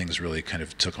 and then things really kind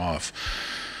of took off.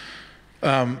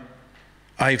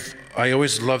 I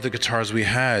always loved the guitars we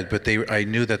had, but I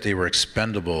knew that they were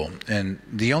expendable. And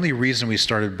the only reason we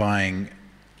started buying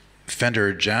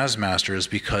Fender Jazzmaster is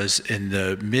because in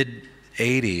the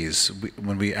mid-'80s,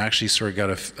 when we actually sort of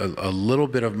got a little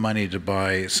bit of money to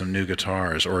buy some new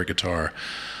guitars or a guitar,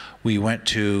 we went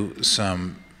to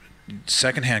some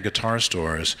secondhand guitar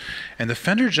stores, and the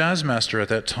Fender Jazzmaster at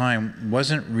that time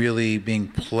wasn't really being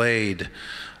played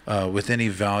with any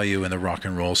value in the rock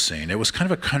and roll scene. It was kind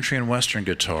of a country and western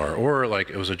guitar, or like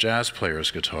it was a jazz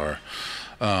player's guitar,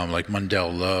 like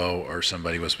Mundell Lowe or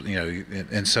somebody was,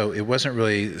 and so it wasn't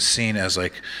really seen as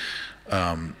like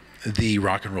the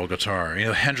rock and roll guitar.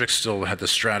 Hendrix still had the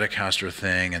Stratocaster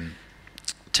thing, and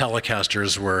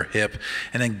Telecasters were hip,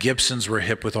 and then Gibsons were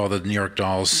hip with all the New York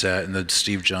Dolls set and the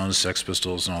Steve Jones Sex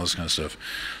Pistols and all this kind of stuff.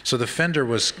 So the Fender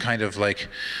was kind of like,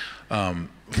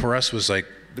 for us, was like,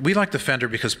 we liked the Fender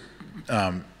because,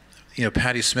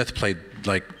 Patti Smith played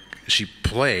like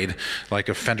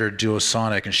a Fender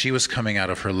Duosonic, and she was coming out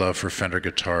of her love for Fender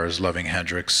guitars, loving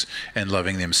Hendrix and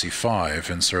loving the MC5,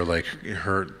 and sort of like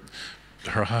her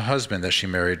husband that she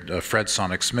married, Fred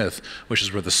Sonic Smith, which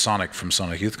is where the Sonic from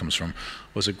Sonic Youth comes from,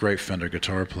 was a great Fender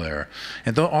guitar player.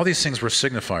 And all these things were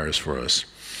signifiers for us.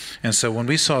 And so when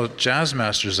we saw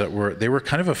Jazzmasters they were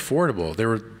kind of affordable. They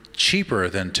were cheaper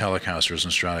than Telecasters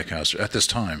and Stratocasters at this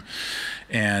time.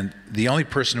 And the only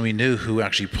person we knew who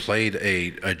actually played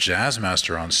a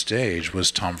Jazzmaster on stage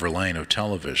was Tom Verlaine of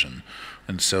Television.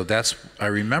 And so I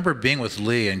remember being with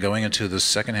Lee and going into this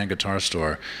secondhand guitar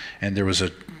store, and there was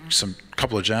some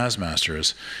couple of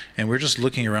Jazzmasters, and we were just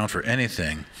looking around for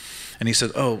anything. And he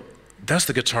said, "Oh, that's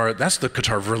the guitar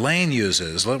Verlaine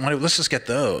uses. Let's just get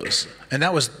those." And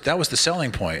that was the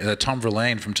selling point, that Tom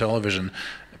Verlaine from Television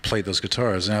played those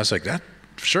guitars. And I was like,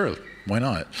 sure, why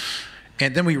not?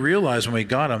 And then we realized when we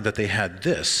got them that they had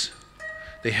this.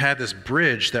 They had this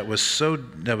bridge that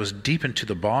was deep into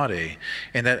the body,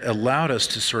 and that allowed us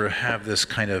to sort of have this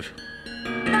kind of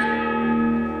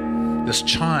this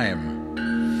chime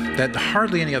that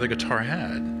hardly any other guitar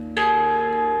had.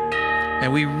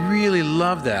 And we really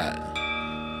loved that.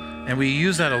 And we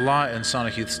use that a lot in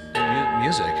Sonic Youth's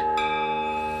music.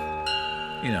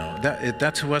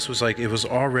 That to us was like,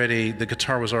 the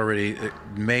guitar was already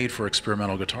made for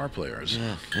experimental guitar players.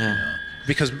 Yeah.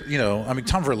 Because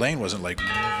Tom Verlaine wasn't like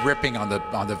ripping on the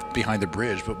behind the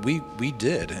bridge, but we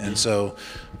did, and so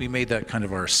we made that kind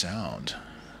of our sound.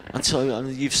 And so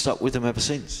you've stuck with them ever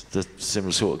since. The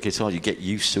similar sort of guitar, you get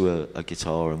used to a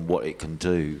guitar and what it can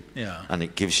do, and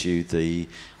it gives you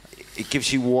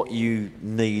what you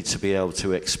need to be able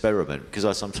to experiment. Because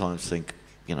I sometimes think,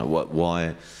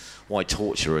 why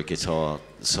torture a guitar?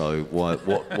 So what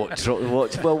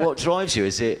drives you?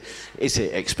 Is it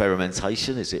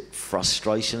experimentation? Is it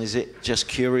frustration? Is it just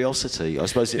curiosity? I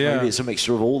suppose maybe it's a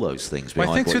mixture of all those things.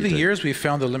 Well, I think through the years we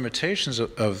found the limitations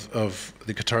of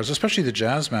the guitars, especially the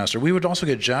Jazzmaster. We would also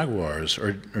get Jaguars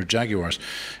or Jaguars,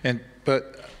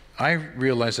 but I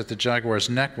realized that the Jaguar's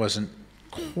neck wasn't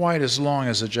quite as long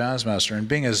as a Jazzmaster, and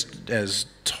being as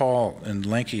tall and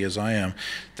lanky as I am,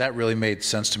 that really made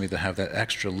sense to me to have that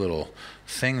extra little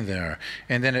thing there.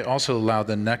 And then it also allowed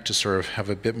the neck to sort of have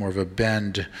a bit more of a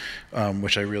bend,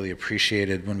 which I really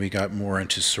appreciated when we got more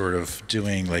into sort of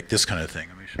doing like this kind of thing.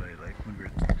 Let me show you, like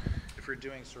if we're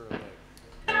doing sort of like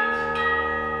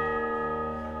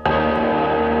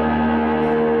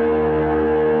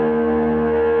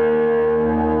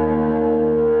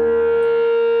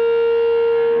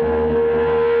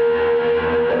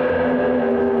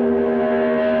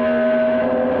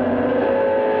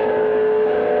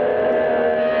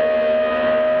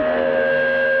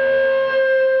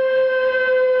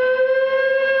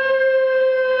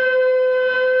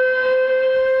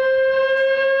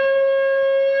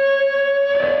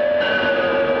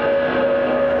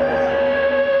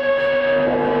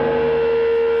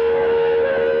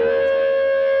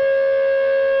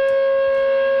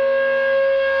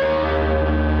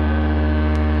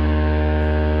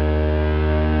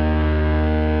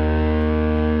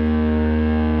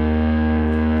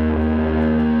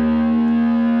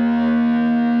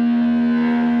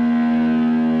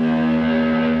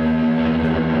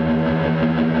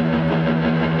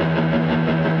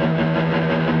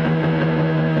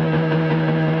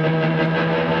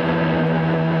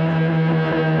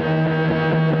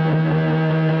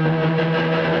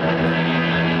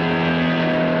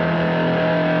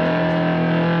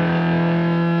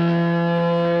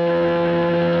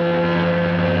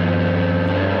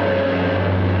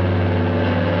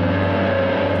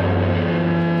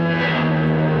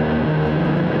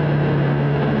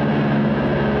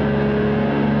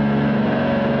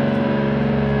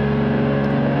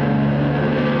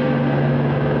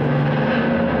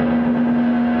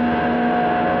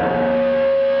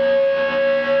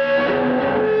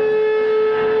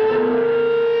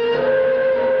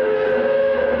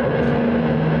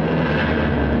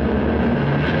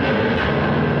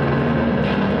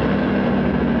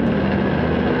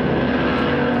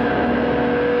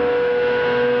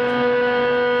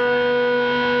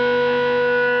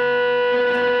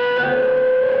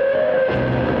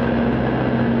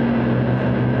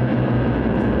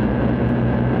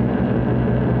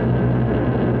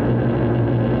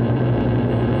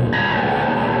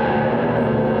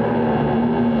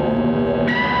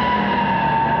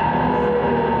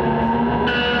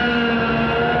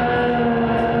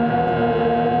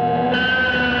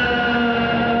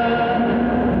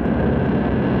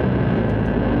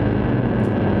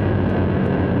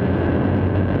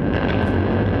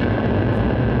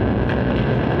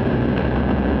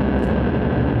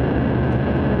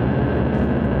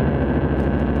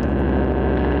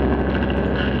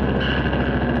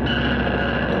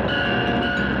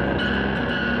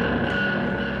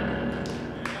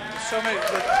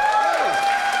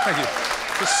Thank you.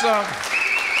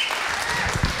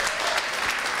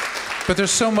 But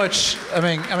there's so much. I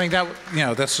mean that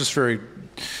that's just very,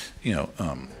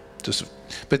 just.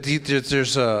 But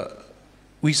there's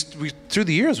we through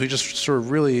the years we just sort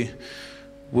of really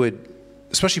would,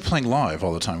 especially playing live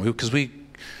all the time, because we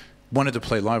wanted to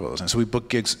play live all the time. So we booked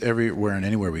gigs everywhere and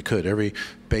anywhere we could, every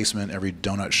basement, every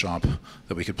donut shop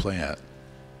that we could play at,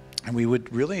 and we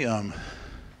would really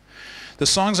the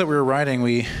songs that we were writing,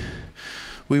 we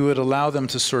would allow them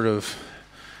to sort of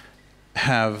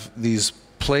have these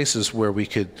places where we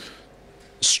could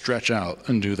stretch out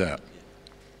and do that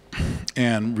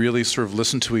and really sort of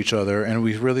listen to each other, and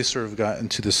we really sort of got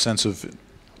into this sense of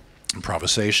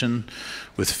improvisation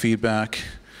with feedback,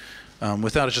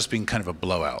 without it just being kind of a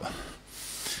blowout,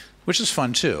 which is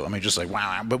fun too. I mean, just like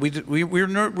wow, but we were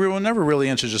never really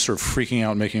into just sort of freaking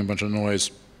out and making a bunch of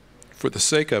noise for the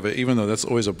sake of it, even though that's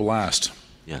always a blast.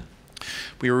 Yeah.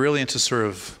 We were really into sort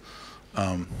of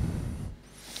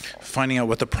finding out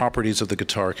what the properties of the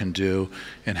guitar can do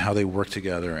and how they work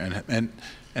together, and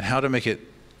how to make it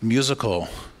musical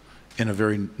in a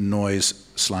very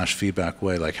noise/feedback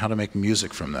way, like how to make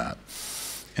music from that.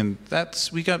 And I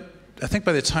think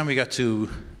by the time we got to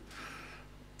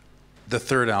the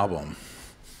third album,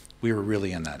 we were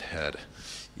really in that head.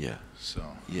 Yeah. So.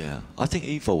 Yeah, I think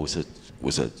Evil was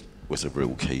a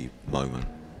real key moment,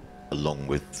 along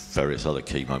with various other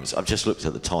key moments. I've just looked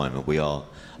at the time, and we're out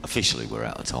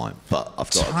of time. But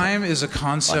I've got time is a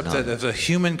concept that is a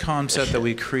human concept that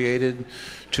we created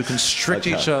to constrict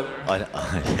each other.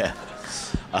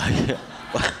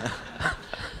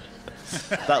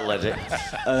 That led it.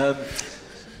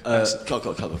 I've got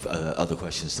a couple of other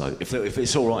questions though. If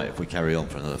it's all right, if we carry on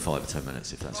for another 5 or 10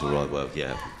 minutes, if that's all right. Well,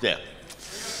 yeah.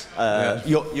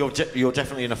 You're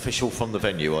definitely an official from the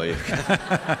venue, are you?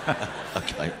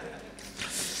 Okay.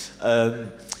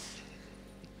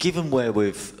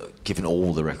 Given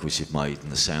all the records you've made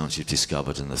and the sounds you've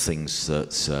discovered and the things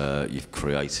that you've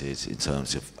created in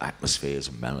terms of atmospheres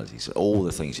and melodies, all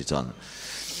the things you've done,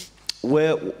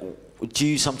 where do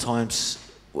you sometimes?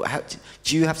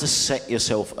 Do you have to set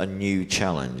yourself a new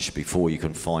challenge before you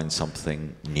can find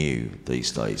something new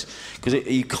these days? Because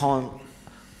you can't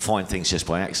find things just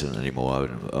by accident anymore,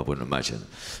 I wouldn't imagine.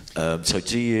 So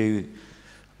do you,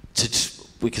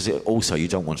 because also you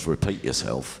don't want to repeat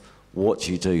yourself, what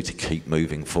do you do to keep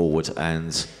moving forward,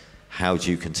 and how do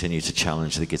you continue to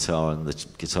challenge the guitar and the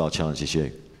guitar challenges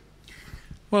you?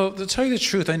 Well, to tell you the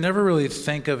truth, I never really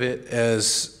think of it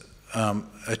as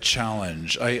a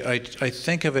challenge. I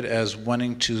think of it as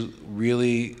wanting to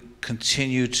really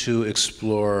continue to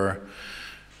explore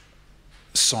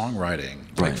songwriting.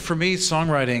 Right. Like for me,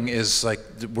 songwriting is like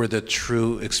where the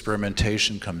true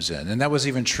experimentation comes in, and that was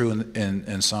even true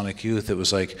in Sonic Youth. It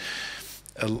was like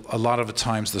a lot of the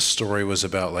times the story was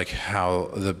about like how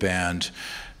the band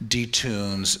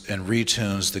detunes and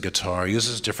retunes the guitar,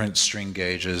 uses different string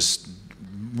gauges,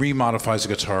 remodifies the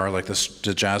guitar. Like the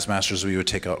Jazzmasters, we would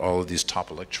take out all of these top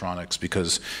electronics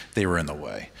because they were in the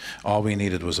way. All we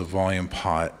needed was a volume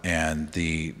pot and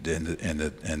the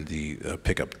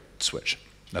pickup switch.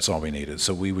 That's all we needed.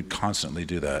 So we would constantly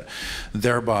do that,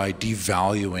 thereby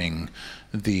devaluing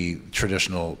the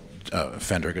traditional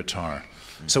Fender guitar.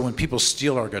 So when people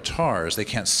steal our guitars, they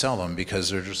can't sell them because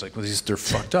they're just like, well, they're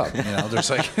fucked up. You know, there's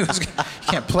like, you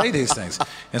can't play these things.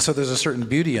 And so there's a certain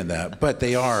beauty in that, but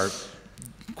they are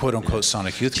quote-unquote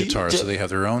Sonic Youth guitars, so they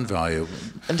have their own value.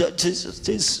 And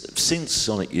since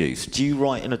Sonic Youth, do you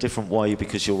write in a different way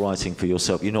because you're writing for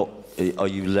yourself? Are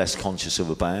you less conscious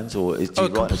of a band, or do you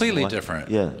write completely different?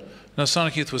 Yeah. No,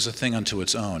 Sonic Youth was a thing unto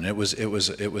its own. It was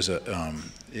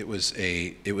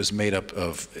made up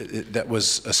of. That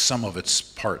was a sum of its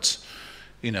parts.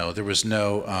 You know, there was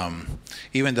no.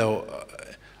 Even though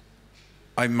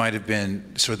I might have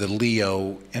been sort of the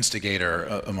Leo instigator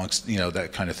amongst, you know,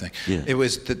 that kind of thing. Yeah. It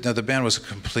was the band was a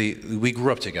complete. We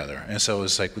grew up together, and so it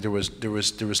was like there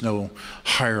was no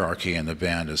hierarchy in the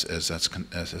band as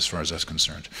far as that's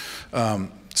concerned.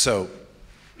 So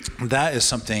that is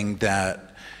something that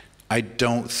I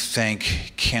don't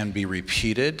think can be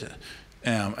repeated,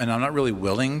 and I'm not really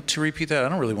willing to repeat that. I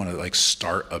don't really want to like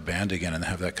start a band again and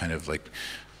have that kind of like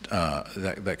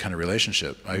that kind of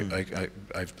relationship.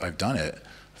 I've done it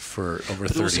for over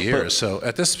 30 years. So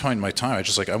at this point in my time,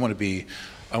 I want to be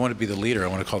the leader. I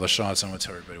want to call the shots. I want to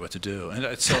tell everybody what to do.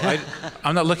 And so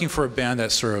I'm not looking for a band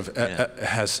that sort of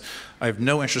has. I have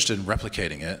no interest in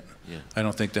replicating it. Yeah. I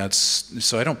don't think that's.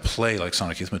 So I don't play like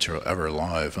Sonic Youth material ever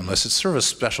live unless it's sort of a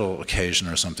special occasion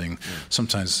or something. Yeah.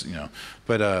 Sometimes, you know,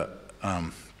 but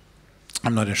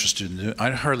I'm not interested in it.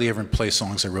 I hardly ever play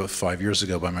songs I wrote 5 years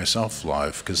ago by myself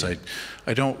live, because I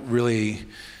don't really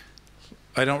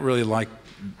like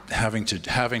having to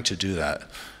do that,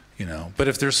 you know. But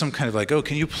if there's some kind of like, oh,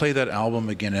 can you play that album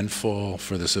again in full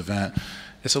for this event?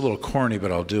 It's a little corny,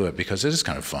 but I'll do it because it is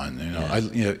kind of fun, you know.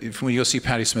 Yeah. When you go see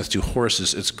Patti Smith do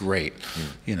Horses, it's great,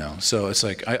 you know. So it's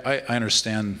like I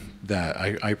understand that.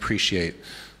 I appreciate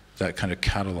that kind of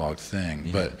catalog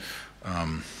thing, but.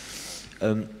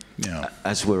 Yeah.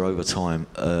 As we're over time,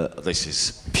 this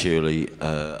is purely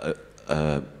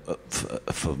for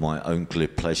my own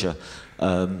glib pleasure.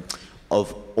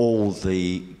 Of all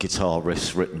the guitar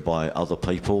riffs written by other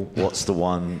people, what's the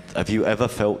one? Have you ever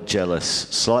felt jealous,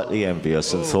 slightly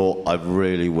envious, and thought, "I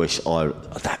really wish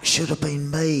that should have been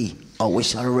me. I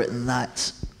wish I'd have written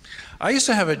that." I used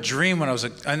to have a dream when I was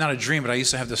not a dream, but I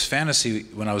used to have this fantasy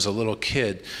when I was a little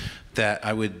kid that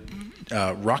I would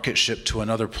rocket ship to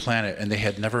another planet, and they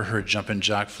had never heard Jumpin'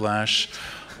 Jack Flash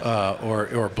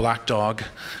or Black Dog,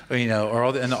 you know, or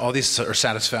all these, or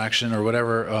Satisfaction or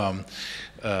whatever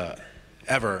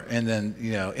ever, and then,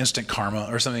 you know, Instant Karma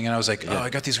or something, and I was like, oh, I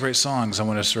got these great songs. I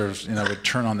want to sort of, you know, would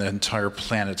turn on the entire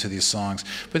planet to these songs.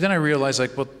 But then I realized,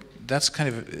 like, well, that's kind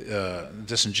of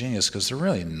disingenuous, because they're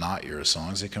really not your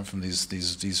songs. They come from these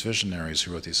visionaries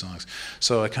who wrote these songs.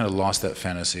 So I kind of lost that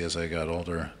fantasy as I got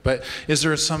older. But is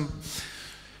there some,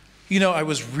 you know, I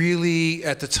was really,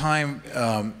 at the time,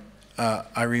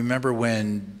 I remember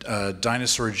when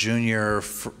Dinosaur Jr.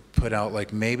 Put out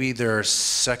like maybe their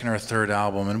second or third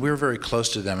album, and we were very close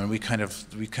to them, and we kind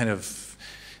of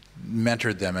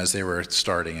mentored them as they were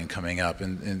starting and coming up,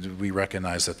 and we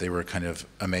recognized that they were kind of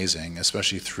amazing,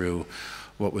 especially through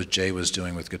what Jay was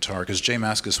doing with guitar, because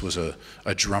Jazzmaster was a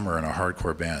drummer in a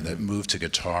hardcore band that moved to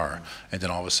guitar, and then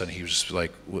all of a sudden he was just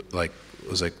like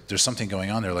was like, there's something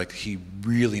going on there, like he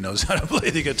really knows how to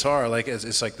play the guitar, like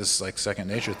it's like this like second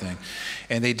nature thing.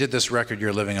 And they did this record,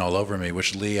 You're Living All Over Me,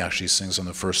 which Lee actually sings on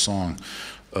the first song,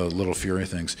 Little Fury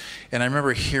Things. And I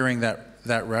remember hearing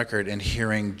that record and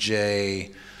hearing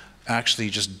Jay actually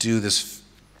just do this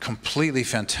completely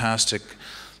fantastic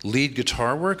lead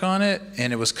guitar work on it,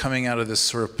 and it was coming out of this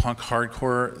sort of punk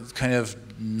hardcore kind of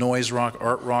noise rock,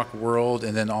 art rock world,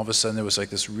 and then all of a sudden there was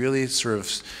like this really sort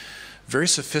of very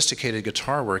sophisticated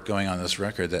guitar work going on this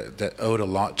record that owed a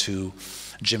lot to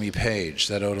Jimmy Page,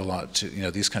 that owed a lot to, you know,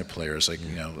 these kind of players, like,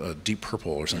 you know, Deep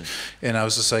Purple or something. And I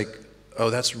was just like, oh,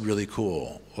 that's really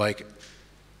cool. Like,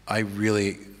 I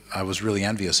was really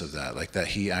envious of that, like that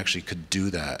he actually could do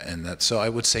that, and that. So I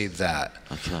would say that,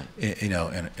 okay, you know,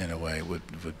 in a way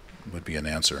would be an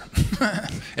answer.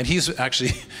 And he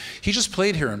just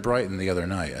played here in Brighton the other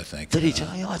night, I think. Did he?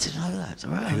 I didn't know that.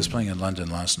 Right. He was playing in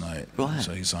London last night. Right.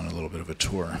 So he's on a little bit of a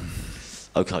tour.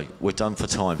 Okay, we're done for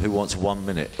time. Who wants 1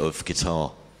 minute of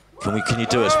guitar? Can you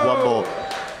do us one more?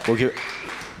 We'll give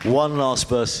one last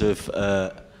burst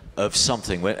of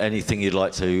something, anything you'd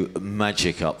like to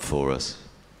magic up for us.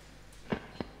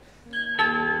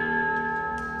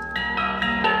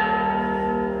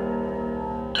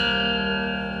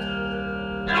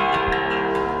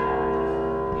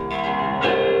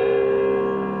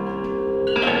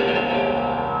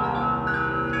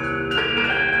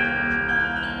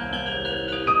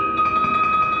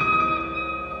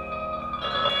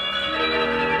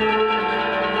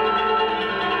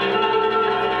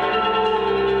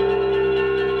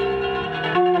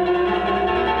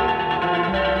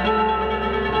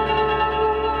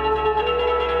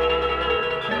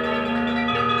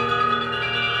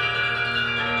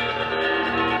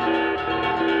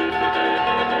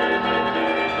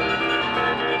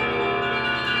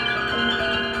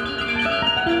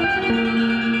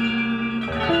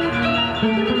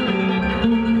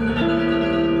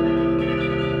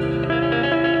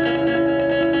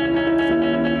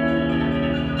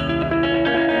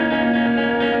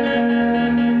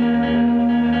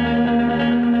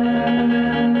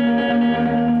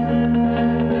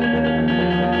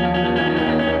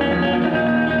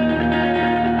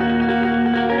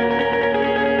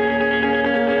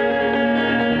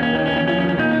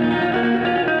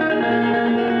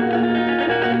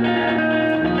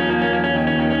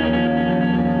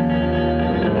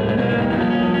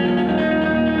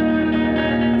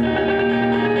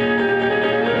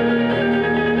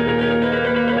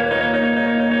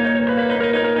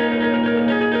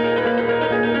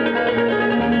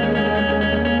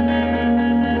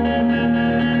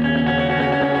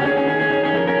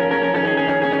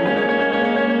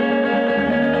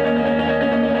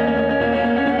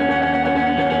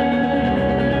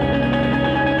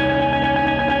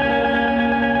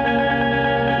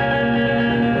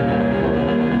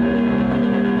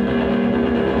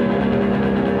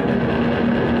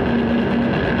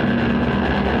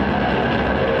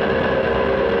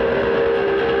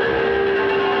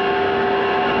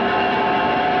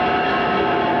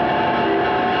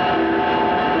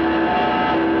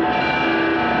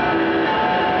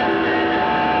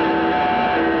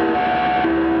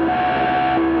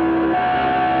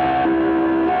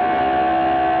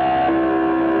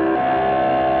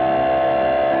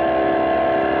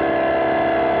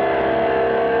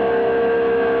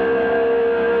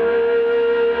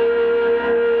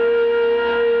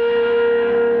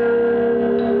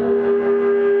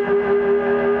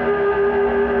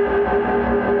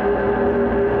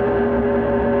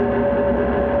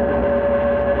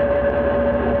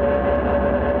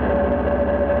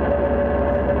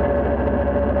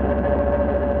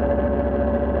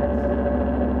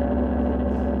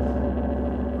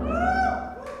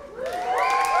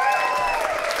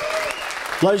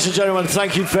 Ladies and gentlemen,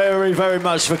 thank you very, very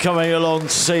much for coming along to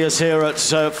see us here at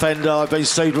Fender. I've been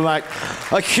Steve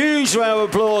Lamacq. A huge round of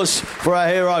applause for our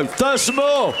hero, Thurston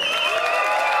Moore.